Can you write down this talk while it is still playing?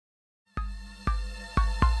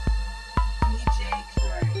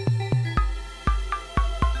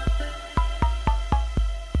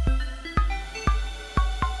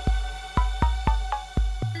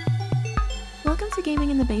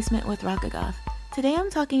the Basement with Rakagath. Today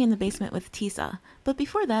I'm talking in the basement with Tisagh, but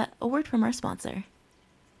before that, a word from our sponsor.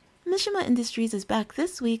 Mishima Industries is back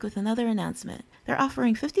this week with another announcement. They're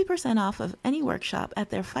offering 50% off of any workshop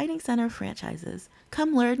at their Fighting Center franchises.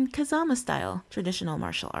 Come learn Kazama style traditional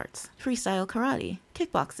martial arts, freestyle karate,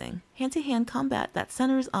 kickboxing, hand-to-hand combat that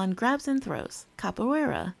centers on grabs and throws,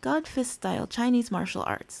 capoeira, god fist style Chinese martial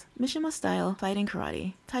arts, Mishima style fighting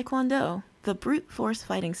karate, taekwondo, the brute force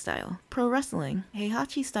fighting style, pro wrestling,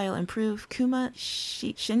 Heihachi style improved Kuma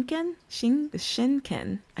Shinken,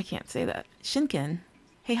 I can't say that, Shinken,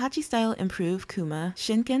 Heihachi style improved Kuma,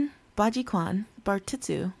 Shinken, Baji Kwan,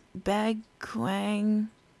 Bartitsu, Bag Kwang,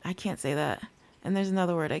 I can't say that. And there's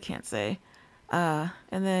another word I can't say. And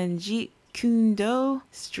then Jeet Kune Do,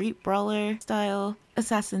 street brawler style,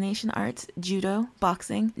 assassination arts, judo,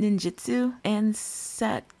 boxing, ninjutsu, and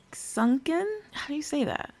Satsunken? How do you say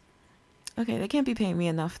that? Okay, they can't be paying me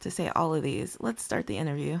enough to say all of these. Let's start the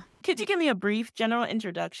interview. Could you give me a brief general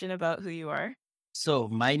introduction about who you are? So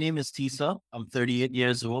my name is Tisagh. I'm 38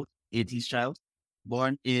 years old, 80s child,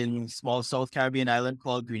 born in small South Caribbean island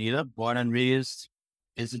called Grenada, born and raised,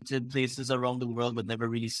 visited places around the world, but never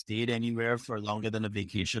really stayed anywhere for longer than a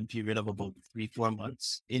vacation period of about 3-4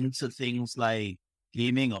 months. Into things like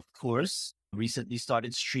gaming, of course. Recently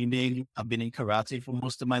started streaming. I've been in karate for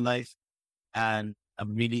most of my life, and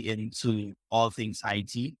I'm really into all things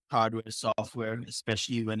IT, hardware, software,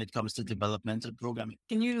 especially when it comes to development and programming.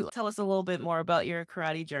 Can you tell us a little bit more about your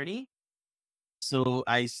karate journey? So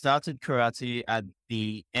I started karate at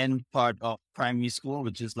the end part of primary school,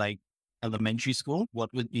 which is like elementary school, what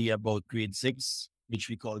would be about grade 6, which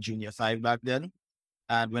we call junior 5 back then.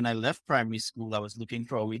 And when I left primary school, I was looking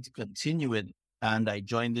for a way to continue it. And I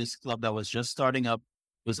joined this club that was just starting up.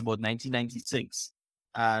 It was about 1996.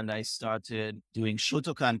 And I started doing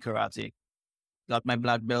Shotokan karate. Got my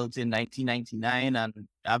black belt in 1999, and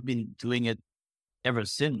I've been doing it ever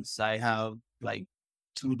since. I have like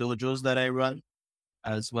 2 dojos that I run,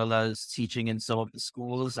 as well as teaching in some of the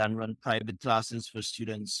schools, and run private classes for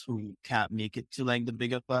students who can't make it to like the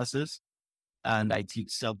bigger classes. And I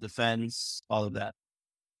teach self-defense, all of that.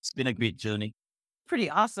 It's been a great journey. Pretty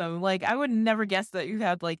awesome. Like, I would never guess that you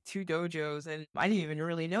had like 2 dojos, and I didn't even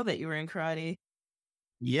really know that you were in karate.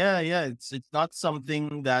 Yeah. It's not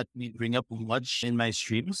something that we bring up much in my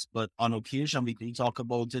streams, but on occasion we can talk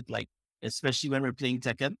about it, like especially when we're playing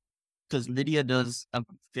Tekken, because Lydia does a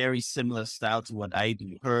very similar style to what I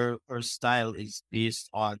do. Her style is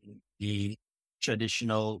based on the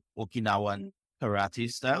traditional Okinawan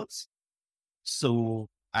karate styles. So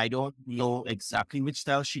I don't know exactly which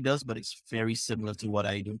style she does, but it's very similar to what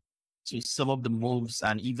I do. So some of the moves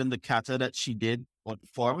and even the kata that she did, or the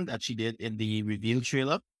form that she did in the reveal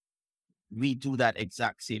trailer, we do that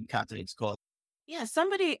exact same kata. It's called. Yeah,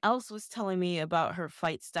 somebody else was telling me about her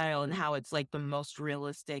fight style and how it's like the most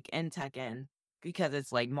realistic in Tekken because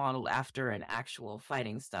it's like modeled after an actual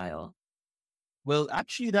fighting style. Well,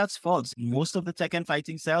 actually, that's false. Most of the Tekken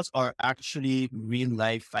fighting styles are actually real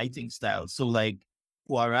life fighting styles. So like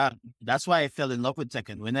Hwarang, that's why I fell in love with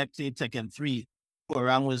Tekken. When I played Tekken 3,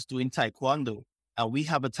 Hwarang was doing Taekwondo. And we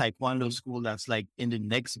have a Taekwondo school that's like in the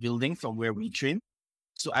next building from where we train.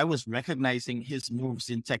 So I was recognizing his moves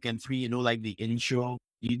in Tekken 3, like the intro.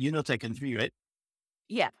 You know Tekken 3, right?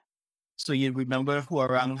 Yeah. So you remember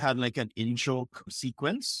Hwarang had like an intro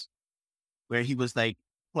sequence where he was like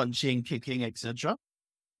punching, kicking, etc.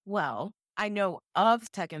 Well, I know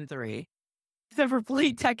of Tekken 3. I've never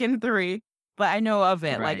played Tekken 3, but I know of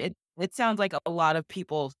it. Like Right. it sounds like a lot of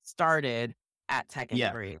people started at Tekken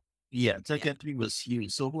Yeah. 3. Yeah. Yeah. Tekken 3 was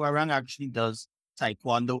huge. So Hwarang actually does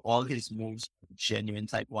Taekwondo. All his moves are genuine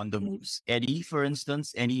Taekwondo moves. Eddie, for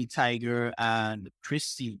instance, Eddie, Tiger, and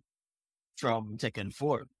Christy from Tekken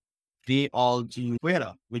 4, they all do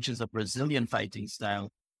Capoeira, which is a Brazilian fighting style.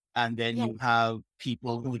 And then Yeah. you have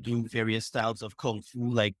people who do various styles of Kung Fu,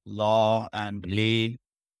 like Law and Lei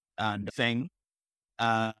and Feng.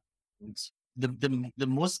 Uh, the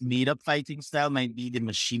most made up fighting style might be the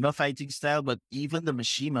Mishima fighting style, but even the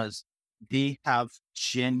Mishimas, they have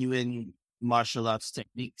genuine martial arts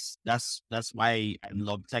techniques. That's why I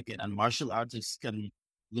love Tekken. And martial artists can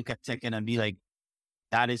look at Tekken and be like,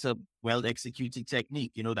 that is a well executed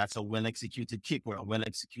technique. That's a well executed kick or a well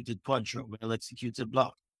executed punch or a well executed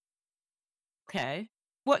block. Okay.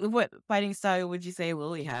 What fighting style would you say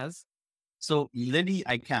Lily has? So Lily,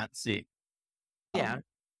 I can't say. Yeah.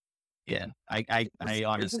 Yeah, I It's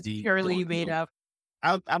honestly purely don't made know.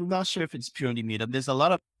 up. I'm not sure if it's purely made up. There's a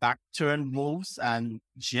lot of back turn moves, and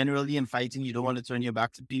generally in fighting, you don't want to turn your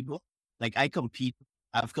back to people. Like I've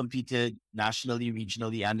competed nationally,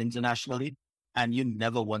 regionally, and internationally. and you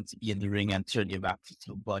never want to be in the ring and turn your back to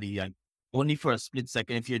somebody. And only for a split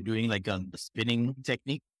second if you're doing like a spinning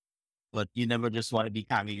technique, but you never just want to be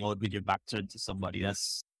hanging out with your back turned to somebody.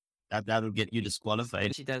 That'll get you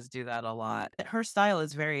disqualified. She does do that a lot. Her style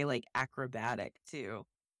is very like acrobatic too.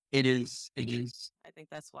 It is. It is. I think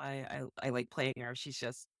that's why I like playing her. She's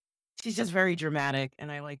just very dramatic,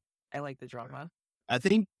 and I like the drama. I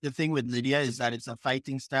think the thing with Lydia is that it's a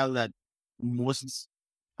fighting style that most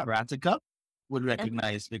karateka would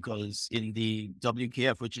recognize, because in the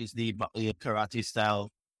WKF, which is the karate style,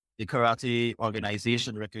 the karate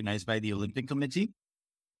organization recognized by the Olympic Committee,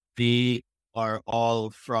 they are all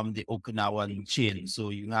from the Okinawan chain. So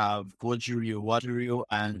you have Goju-ryu, Wado-ryu,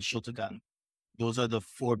 and Shotokan. Those are the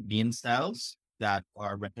four main styles that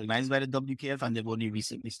are recognized by the WKF, and they've only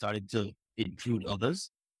recently started to include others.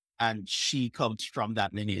 And she comes from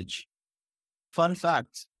that lineage. Fun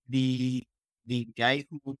fact: the guy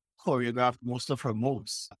who choreographed most of her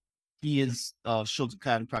moves, he is a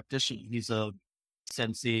Shotokan practitioner. He's a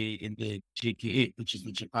sensei in the JKA, which is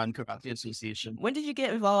the Japan Karate Association. When did you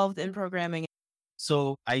get involved in programming?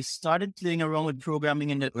 So I started playing around with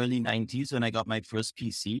programming in the early 90s when I got my first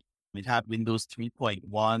PC. It had Windows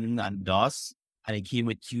 3.1 and DOS, and it came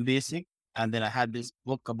with QBasic. And then I had this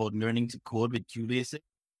book about learning to code with QBasic.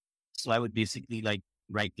 So I would basically like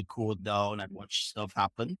write the code down and watch stuff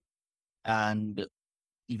happen. And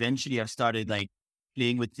eventually I started like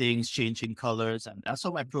playing with things, changing colors. And that's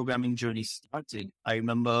how my programming journey started. I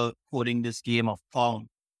remember coding this game of Pong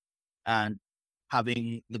and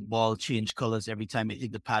having the ball change colors every time it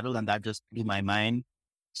hit the paddle. And that just blew my mind.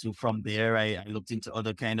 So from there, I looked into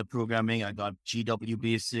other kind of programming. I got GW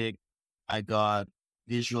Basic. I got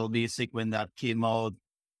Visual Basic when that came out,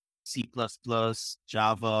 C++,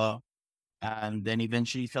 Java, and then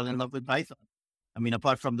eventually fell in love with Python. I mean,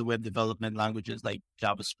 apart from the web development languages like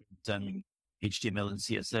JavaScript and HTML and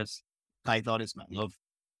CSS, Python is my love.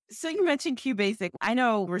 So you mentioned QBasic. I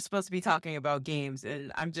know we're supposed to be talking about games,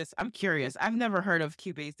 and I'm curious. I've never heard of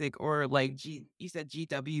QBasic or like you said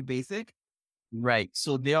GW Basic. Right.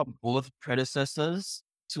 So they are both predecessors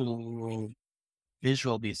to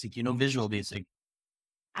Visual Basic. You know, Visual Basic.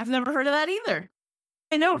 I've never heard of that either.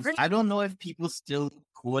 I know. I don't know if people still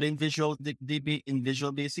code in Visual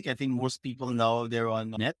Basic. I think most people now they're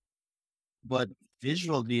on net, but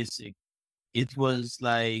Visual Basic, it was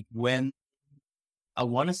like when I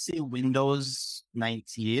want to say Windows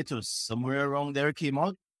 98 or somewhere around there came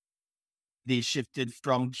out, they shifted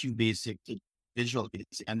from QBasic to Visual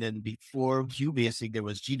Basic. And then before QBasic, there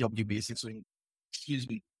was GW Basic. So, excuse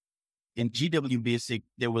me, in GW Basic,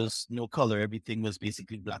 there was no color. Everything was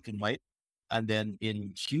basically black and white. And then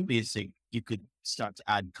in QBasic, you could start to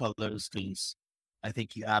add colors because I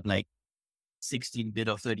think you had like 16-bit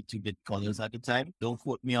or 32-bit colors at the time. Don't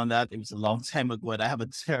quote me on that. It was a long time ago and I have a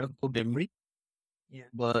terrible memory. Yeah.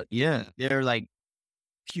 But yeah, they're like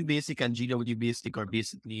QBasic and GW Basic are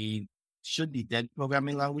basically should be dead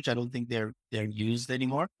programming language. I don't think they're used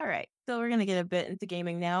anymore. All right. So we're gonna get a bit into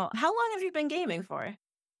gaming now. How long have you been gaming for?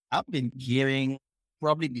 I've been gaming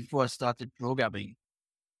probably before I started programming.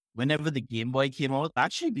 Whenever the Game Boy came out,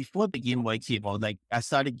 actually before the Game Boy came out, like I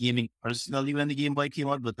started gaming personally when the Game Boy came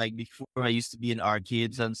out, but like before I used to be in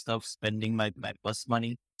arcades and stuff, spending my bus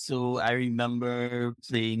money. So I remember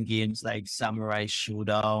playing games like Samurai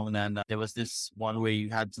Showdown, and there was this one where you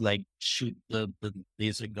had to like shoot the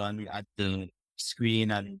laser gun at the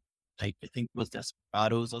screen, and like I think it was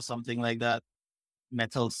Desperados or something like that.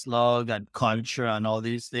 Metal Slug and Contra and all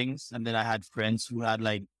these things. And then I had friends who had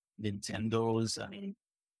like Nintendos. And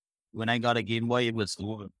when I got a Game Boy, it was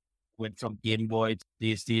over. Went from Game Boy to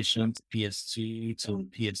PlayStation to PS2 to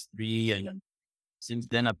PS3. And since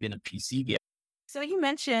then, I've been a PC gamer. So you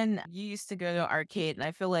mentioned you used to go to arcade, and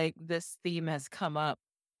I feel like this theme has come up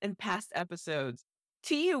in past episodes.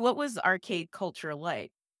 To you, what was arcade culture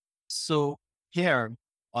like? So here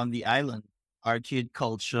on the island, arcade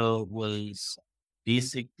culture was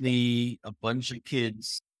basically a bunch of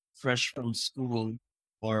kids fresh from school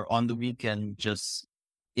or on the weekend, just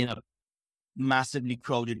in a massively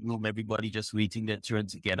crowded room, everybody just waiting their turn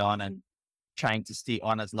to get on and trying to stay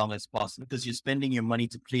on as long as possible because you're spending your money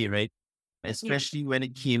to play, right? Especially when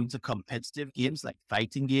it came to competitive games like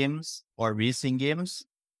fighting games or racing games.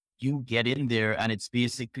 You get in there and it's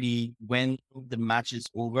basically when the match is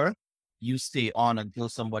over, you stay on until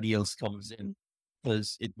somebody else comes in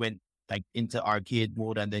because it went like into arcade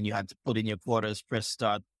mode and then you had to put in your quarters, press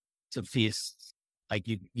start to face like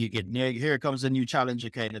you get near, here comes a new challenger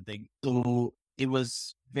kind of thing. So it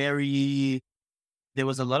was there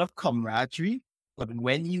was a lot of camaraderie, but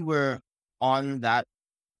when you were on that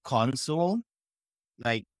console,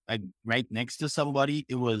 like like right next to somebody,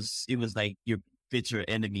 it was like your bitter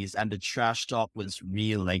enemies, and the trash talk was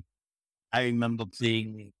real. Like I remember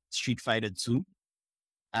playing Street Fighter 2,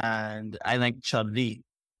 and I like Chun Li.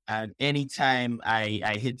 And anytime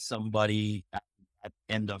I hit somebody at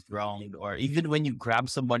the end of round, or even when you grab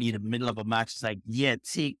somebody in the middle of a match, it's like, yeah,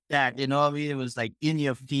 take that. You know what I mean? It was like in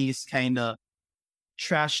your face kind of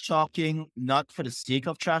trash talking, not for the sake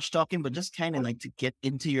of trash talking, but just kind of like to get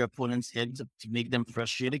into your opponent's head to make them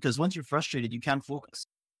frustrated. Because once you're frustrated, you can't focus.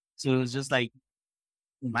 So it was just like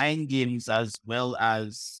mind games as well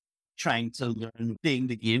as trying to learn playing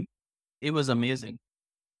the game. It was amazing.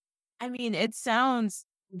 I mean, it sounds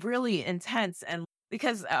really intense. And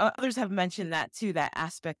because others have mentioned that too, that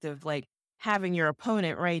aspect of like having your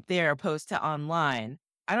opponent right there opposed to online.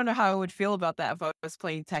 I don't know how I would feel about that if I was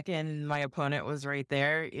playing Tekken and my opponent was right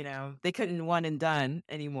there. They couldn't one and done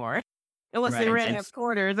anymore unless they Right. ran out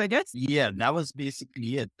quarters, I guess. Yeah, that was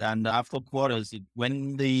basically it. And after quarters,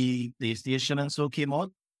 when the PlayStation and so came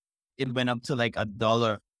out, it went up to like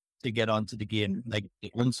 $1 to get onto the game. Like the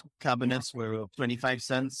console cabinets were 25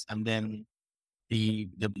 cents, and then the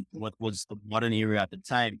what was the modern era at the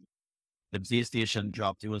time, the PlayStation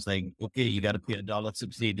dropped. It was like, okay, you got to pay $1 to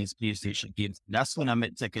play these PlayStation games. That's when I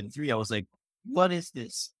met Tekken 3. I was like, what is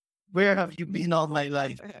this? Where have you been all my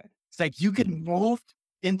life? It's like you can move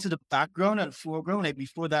into the background and foreground. Like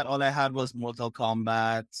before that, all I had was Mortal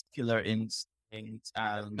Kombat, Killer Instinct,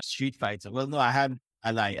 and Street Fighter. Well, no,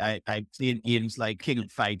 I played games like King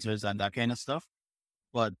of Fighters and that kind of stuff.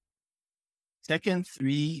 But Tekken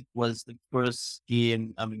 3 was the first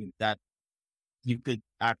game, I mean, that you could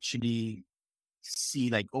actually see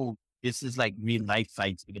like, oh, this is like real life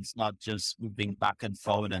fighting. It's not just moving back and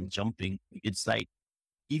forward and jumping. It's like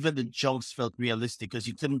even the jumps felt realistic because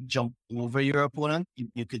you couldn't jump over your opponent.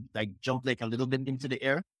 You could like jump like a little bit into the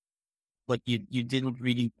air, but you didn't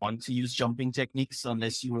really want to use jumping techniques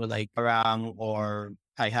unless you were like Parang or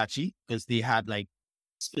Taihachi, because they had like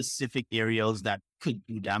specific aerials that could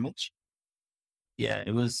do damage. Yeah,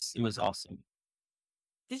 it was awesome.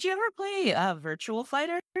 Did you ever play Virtual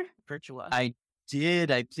Fighter? Virtua. I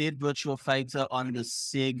did. I played Virtual Fighter on the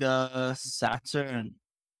Sega Saturn,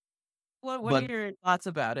 What are but your thoughts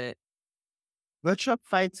about it? Virtual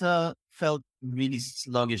Fighter felt really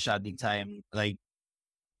sluggish at the time. Like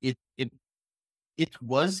it it it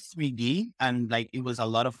was 3D, and like it was a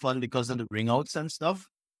lot of fun because of the ring outs and stuff.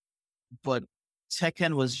 But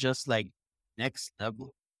Tekken was just like next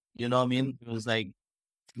level. You know what I mean? It was like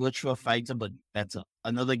Virtual Fighter, but better.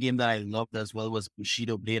 Another game that I loved as well was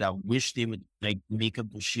Bushido Blade. I wish they would like make a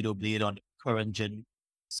Bushido Blade on current gen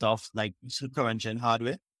stuff, like current gen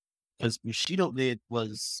hardware. Because Bushido Blade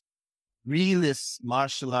was realist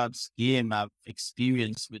martial arts game I've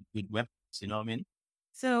experienced with weapons. You know what I mean?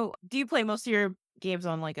 So, do you play most of your games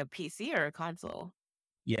on like a PC or a console?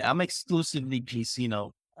 Yeah, I'm exclusively PC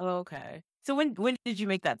now. Oh, okay. So when did you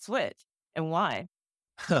make that switch and why?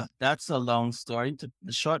 That's a long story.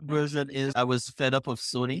 The short version is I was fed up of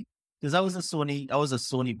Sony because I was a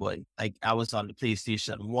Sony boy. Like I was on the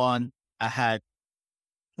PlayStation 1. I had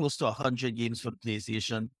close to 100 games for the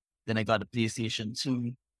PlayStation. Then I got a PlayStation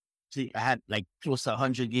 2. I had like close to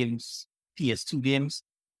 100 games, PS2 games.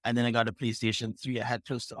 And then I got a PlayStation 3. I had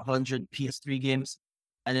close to 100 PS3 games.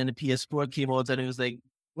 And then the PS4 came out, and it was like,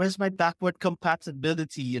 where's my backward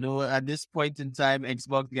compatibility? You know, at this point in time,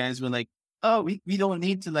 Xbox guys were like, oh, we don't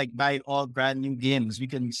need to like buy all brand new games. We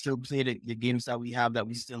can still play the games that we have that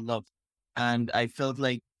we still love. And I felt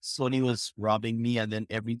like Sony was robbing me. And then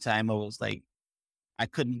every time I was like, I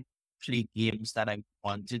couldn't play games that I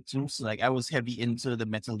wanted to. So like I was heavy into the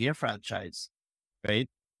Metal Gear franchise, right?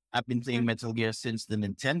 I've been playing Metal Gear since the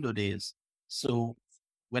Nintendo days. So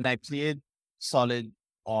when I played Solid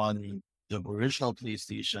on the original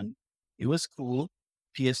PlayStation, it was cool.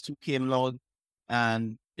 PS2 came out,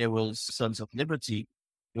 and there was Sons of Liberty.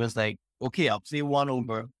 It was like, okay, I'll play one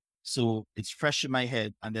over. So it's fresh in my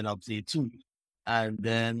head, and then I'll play two. And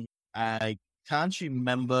then I can't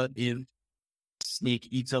remember if Snake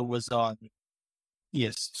Eater was on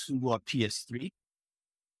PS2 or PS3,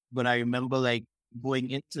 but I remember like going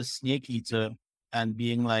into Snake Eater and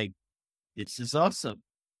being like, this is awesome.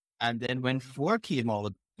 And then when 4 came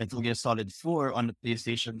out, Metal Gear Solid 4 on the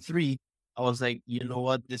PlayStation 3, I was like, you know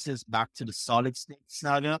what? This is back to the Solid Snake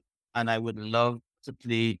saga. And I would love to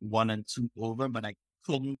play 1 and 2 over, but I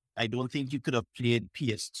couldn't. I don't think you could have played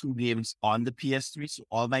PS2 games on the PS3. So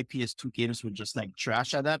all my PS2 games were just like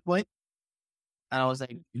trash at that point. And I was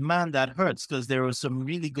like, man, that hurts because there were some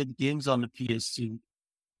really good games on the PS2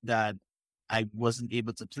 that I wasn't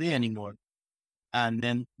able to play anymore. And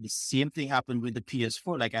then the same thing happened with the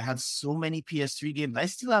PS4. Like I had so many PS3 games. I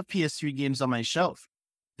still have PS3 games on my shelf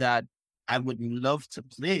that I would love to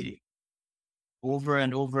play over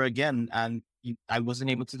and over again. And I wasn't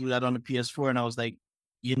able to do that on the PS4. And I was like,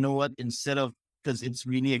 you know what? Instead of, because it's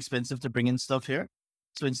really expensive to bring in stuff here.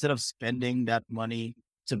 So instead of spending that money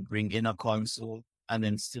to bring in a console and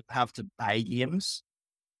then still have to buy games,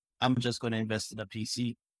 I'm just going to invest in a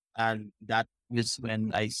PC. And that was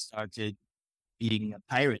when I started being a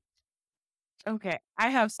pirate. Okay. I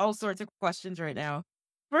have all sorts of questions right now.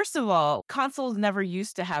 First of all, consoles never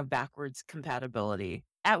used to have backwards compatibility.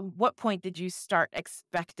 At what point did you start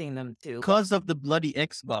expecting them to? Because of the bloody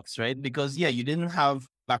Xbox, right? Because yeah, you didn't have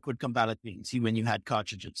backward compatibility when you had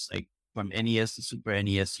cartridges. Like from NES to Super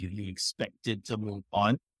NES, you expected to move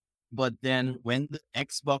on. But then when the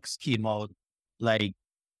Xbox came out, like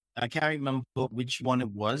I can't remember which one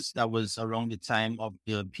it was. That was around the time of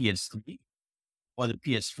the PS3 or the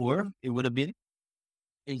PS4. It would have been.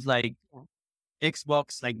 It's like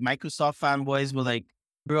Xbox, like Microsoft fanboys were like,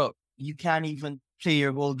 bro, you can't even play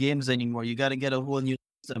your old games anymore. You got to get a whole new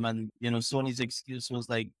system. And, Sony's excuse was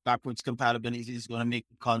like backwards compatibility is going to make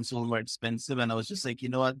the console more expensive. And I was just like, you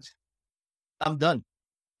know what? I'm done.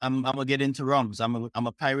 I'm going to get into ROMs. I'm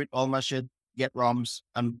a pirate, all my shit, get ROMs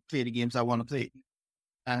and play the games I want to play.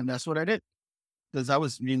 And that's what I did. Because I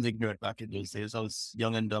was really ignorant back in those days. I was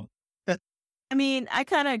young and dumb. I mean, I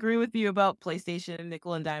kind of agree with you about PlayStation,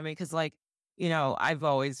 nickel and diamond, because I've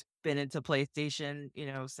always been into PlayStation,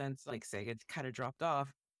 since like Sega kind of dropped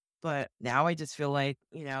off. But now I just feel like,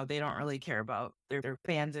 they don't really care about their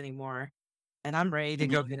fans anymore. And I'm ready to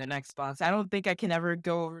go get an Xbox. I don't think I can ever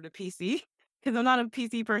go over to PC because I'm not a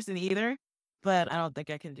PC person either. But I don't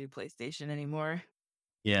think I can do PlayStation anymore,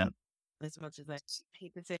 Yeah. as much as I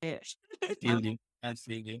hate to say it. I feel you. I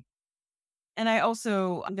feel you. And I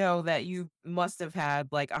also know that you must have had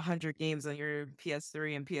like 100 games on your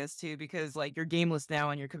PS3 and PS2 because like your game list now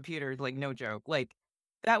on your computer, like no joke. Like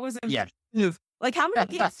that was Yeah. impressive. Like how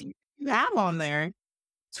many games do you have on there?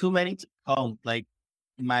 Too many to count. Like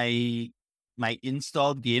my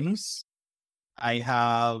installed games, I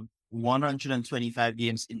have 125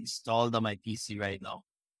 games installed on my PC right now.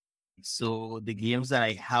 So the games that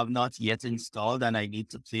I have not yet installed and I need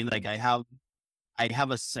to play, like I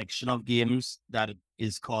have a section of games that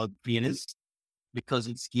is called playlist because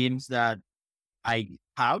it's games that I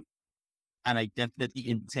have and I definitely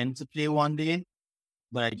intend to play one day,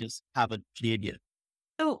 but I just haven't played yet.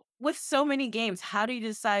 So with so many games, how do you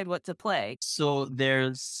decide what to play? So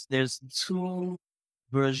there's two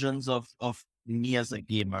versions of me as a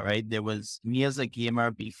gamer, right? There was me as a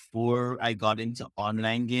gamer before I got into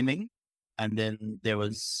online gaming. And then there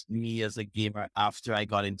was me as a gamer after I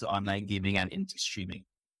got into online gaming and into streaming.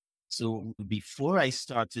 So before I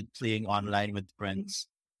started playing online with friends,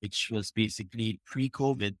 which was basically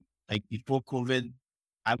pre-COVID, like before COVID,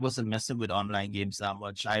 I wasn't messing with online games that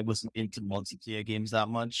much. I wasn't into multiplayer games that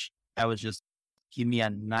much. I was just give me a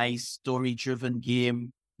nice story-driven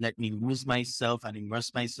game. Let me lose myself and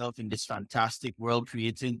immerse myself in this fantastic world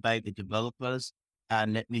created by the developers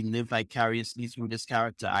and let me live vicariously through this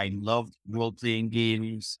character. I loved role-playing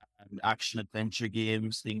games and action adventure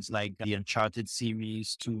games, things like the Uncharted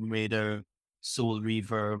series, Tomb Raider, Soul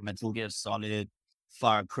Reaver, Metal Gear Solid,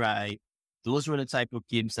 Far Cry. Those were the type of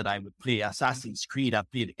games that I would play. Assassin's Creed, I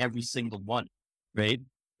played every single one, right?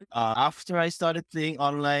 After I started playing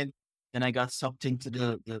online, then I got sucked into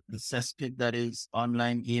the cesspit that is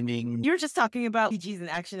online gaming. You were just talking about RPGs and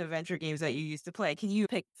action adventure games that you used to play. Can you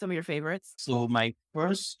pick some of your favorites? So my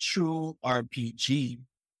first true RPG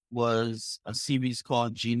was a series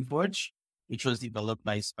called Geneforge, which was developed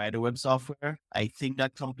by Spiderweb Software. I think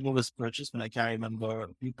that company was purchased, but I can't remember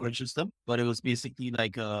who purchased them. But it was basically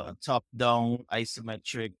like a top-down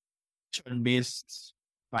isometric turn-based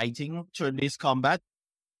fighting, turn-based combat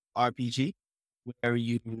RPG where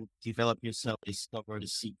you develop yourself, discover the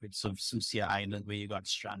secrets of Susia Island where you got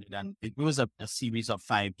stranded. And it was a series of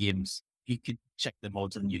 5 games. You could check them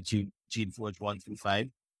out on YouTube, Gene Forge 1 through 5.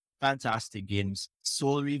 Fantastic games.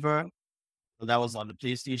 Soul Reaver, well, that was on the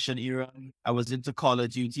PlayStation era. I was into Call of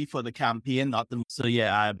Duty for the campaign, not the. So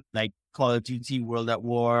yeah, I like Call of Duty, World at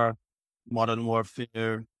War, Modern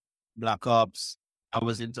Warfare, Black Ops. I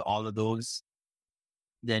was into all of those.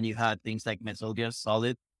 Then you had things like Metal Gear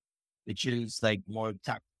Solid, which is like more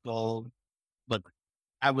tactical, but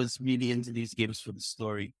I was really into these games for the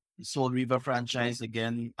story. The Soul Reaver franchise,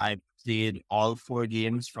 again, I played all 4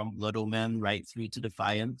 games from Blood Omen right through to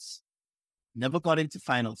Defiance. Never got into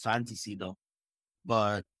Final Fantasy though,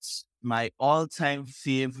 but my all-time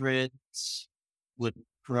favorite would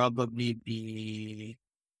probably be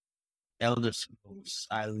Elder Scrolls.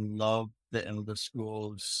 I love the Elder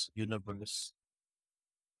Scrolls universe.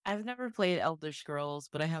 I've never played Elder Scrolls,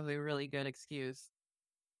 but I have a really good excuse.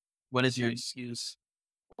 What is your excuse?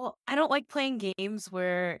 Well, I don't like playing games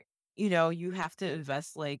where, you have to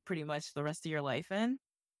invest like pretty much the rest of your life in.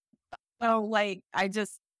 So like I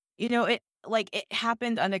just, it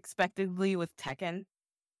happened unexpectedly with Tekken.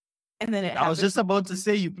 And then it I was happened. just about to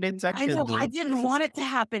say you played I know Tekken I though. didn't want it to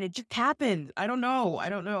happen. It just happened. I don't know. I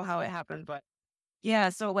don't know how it happened, but yeah,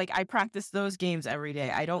 so like I practice those games every day.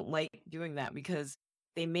 I don't like doing that because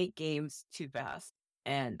they make games too fast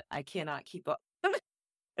and I cannot keep up.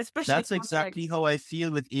 Especially That's exactly context. how I feel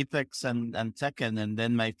with Apex and Tekken. And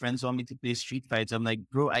then my friends want me to play Street Fights. I'm like,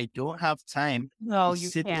 bro, I don't have time No, to you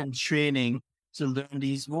sit can't. in training to learn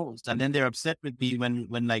these moves. And then they're upset with me when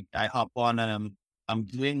like I hop on and I'm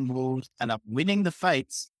doing moves and I'm winning the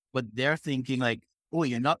fights, but they're thinking like, oh,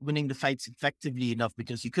 you're not winning the fights effectively enough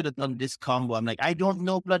because you could have done this combo. I'm like, I don't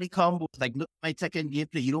know bloody combos. Like, look at my Tekken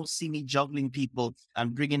gameplay. You don't see me juggling people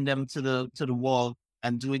and bringing them to the wall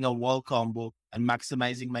and doing a wall combo and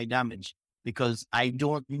maximizing my damage because I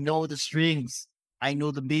don't know the strings. I know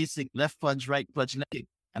the basic left punch, right punch, left kick,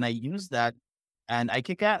 and I use that and I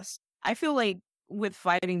kick ass. I feel like with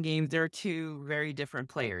fighting games, there are two very different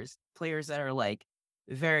players. Players that are like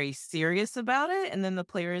very serious about it, and then the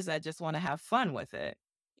players that just want to have fun with it,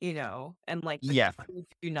 and like the Yeah, two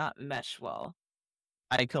do not mesh well.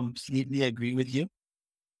 I completely agree with you.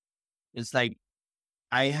 It's like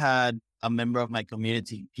I had a member of my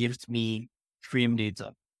community gift me frame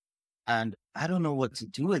data and I don't know what to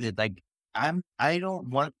do with it. Like I don't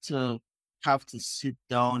want to have to sit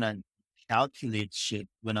down and calculate shit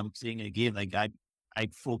when I'm playing a game. Like I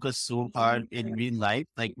focus so hard in real life.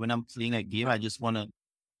 Like when I'm playing a game, I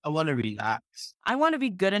wanna relax. I want to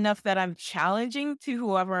be good enough that I'm challenging to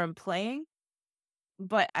whoever I'm playing,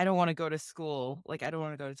 but I don't want to go to school. Like I don't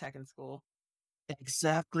want to go to tech in school.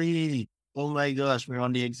 Exactly. Oh my gosh, we're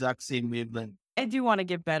on the exact same wavelength. I do want to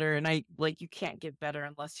get better, and I like you can't get better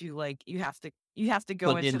unless you have to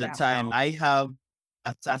go But into in the that time realm. I have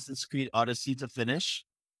Assassin's Creed Odyssey to finish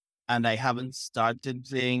and I haven't started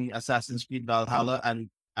playing Assassin's Creed Valhalla. And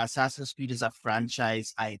Assassin's Creed is a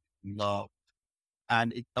franchise I love.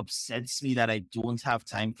 And it upsets me that I don't have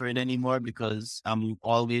time for it anymore because I'm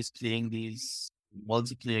always playing these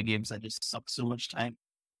multiplayer games that just suck so much time.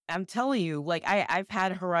 I'm telling you, like I've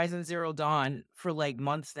had Horizon Zero Dawn for like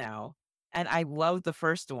months now, and I loved the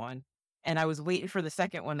first one, and I was waiting for the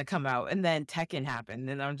second one to come out, and then Tekken happened,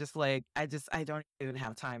 and I'm just like, I don't even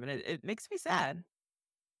have time, and it makes me sad.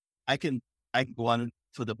 I can I can go on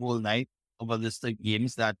for the whole night of a list of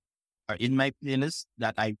games that are in my playlist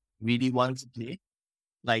that I really want to play,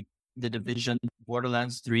 like The Division,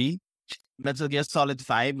 Borderlands 3, Metal Gear Solid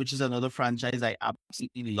 5, which is another franchise I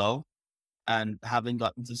absolutely love and haven't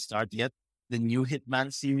gotten to start yet. The new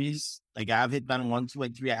Hitman series, like I have Hitman 1, 2,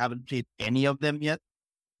 and 3. I haven't played any of them yet.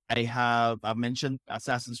 I've mentioned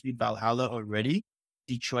Assassin's Creed Valhalla already,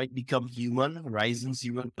 Detroit Become Human, Horizon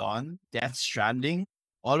Zero Dawn, Death Stranding,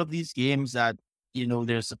 all of these games that,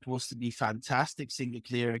 they're supposed to be fantastic single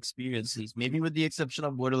player experiences, maybe with the exception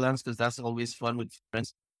of Borderlands, because that's always fun with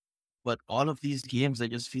friends. But all of these games, I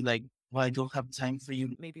just feel like, well, I don't have time for you.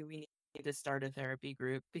 Maybe we need to start a therapy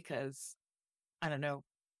group because I don't know.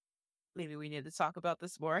 Maybe we need to talk about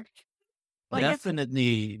this more. Like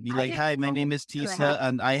Definitely be I like, didn't hi, my know name is to Tisagh, have.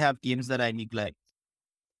 and I have games that I neglect.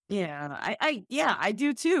 Yeah, yeah, I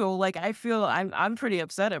do too. Like I feel I'm pretty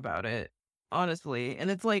upset about it, honestly.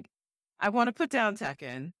 And it's like I want to put down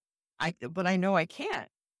Tekken. But I know I can't.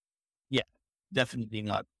 Yeah, definitely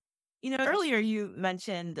not. Earlier you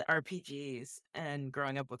mentioned RPGs and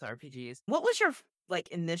growing up with RPGs. What was your like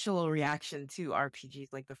initial reaction to RPGs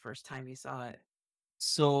like the first time you saw it?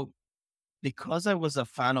 So, because I was a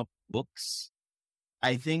fan of books,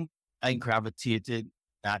 I think I gravitated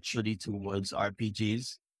naturally towards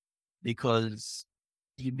RPGs because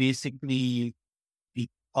you basically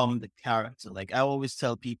become the character. Like I always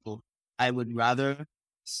tell people, I would rather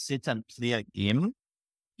sit and play a game,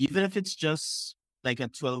 even if it's just like a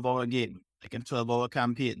 12-hour game, like a 12-hour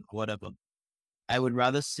campaign or whatever. I would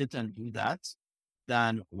rather sit and do that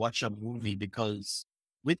than watch a movie because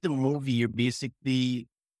with the movie,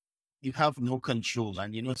 you have no control.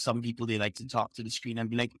 And some people, they like to talk to the screen and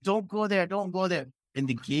be like, don't go there, don't go there. In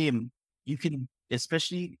the game, you can,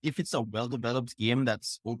 especially if it's a well-developed game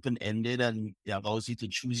that's open-ended and it allows you to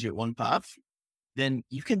choose your own path, then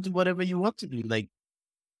you can do whatever you want to do. Like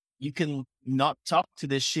you can not talk to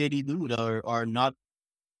this shady dude or not,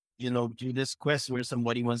 do this quest where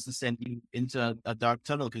somebody wants to send you into a dark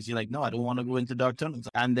tunnel because you're like, no, I don't want to go into dark tunnels.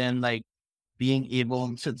 And then like being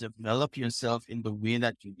able to develop yourself in the way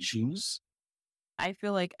that you choose. I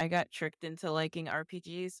feel like I got tricked into liking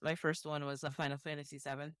RPGs. My first one was a Final Fantasy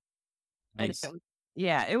VII. And Nice.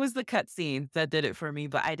 yeah, it was the cutscenes that did it for me,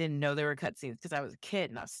 but I didn't know there were cutscenes because I was a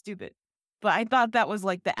kid and I was stupid. But I thought that was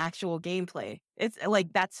like the actual gameplay. It's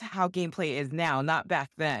like that's how gameplay is now, not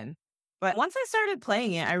back then. But once I started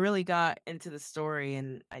playing it, I really got into the story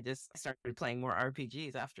and I just started playing more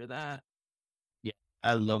RPGs after that. Yeah,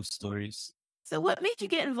 I love stories. So, what made you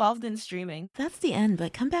get involved in streaming? That's the end,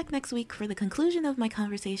 but come back next week for the conclusion of my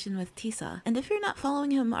conversation with Tisagh. And if you're not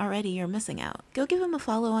following him already, you're missing out. Go give him a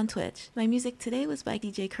follow on Twitch. My music today was by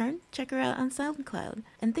DJ Kern. Check her out on SoundCloud.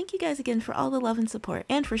 And thank you guys again for all the love and support,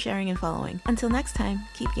 and for sharing and following. Until next time,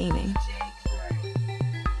 keep gaming.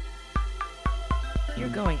 You're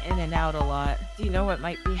going in and out a lot. Do you know what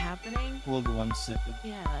might be happening? Hold 1 second.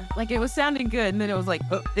 Yeah. Like it was sounding good, and then it was like,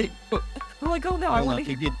 I'm like, oh no, I Hold want on.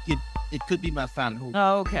 to hear. It could be my fan.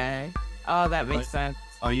 Oh, okay. Oh, that makes sense.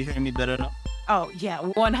 Are you hearing me better now? Oh, yeah,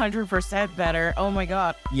 100% better. Oh my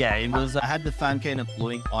God. Yeah, it was. I had the fan kind of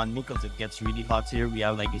blowing on me because it gets really hot here. We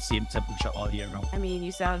have like the same temperature all year round. I mean,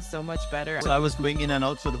 you sound so much better. So I was going in and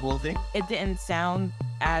out for the whole thing. It didn't sound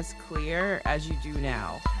as clear as you do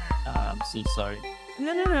now. I'm so sorry.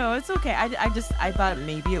 No, it's okay. I thought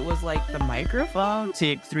maybe it was like the microphone.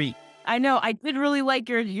 Take 3. I know. I did really like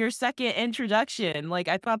your second introduction. Like,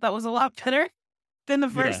 I thought that was a lot better than the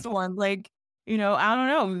first one. Like, I don't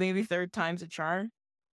know. Maybe third time's a charm.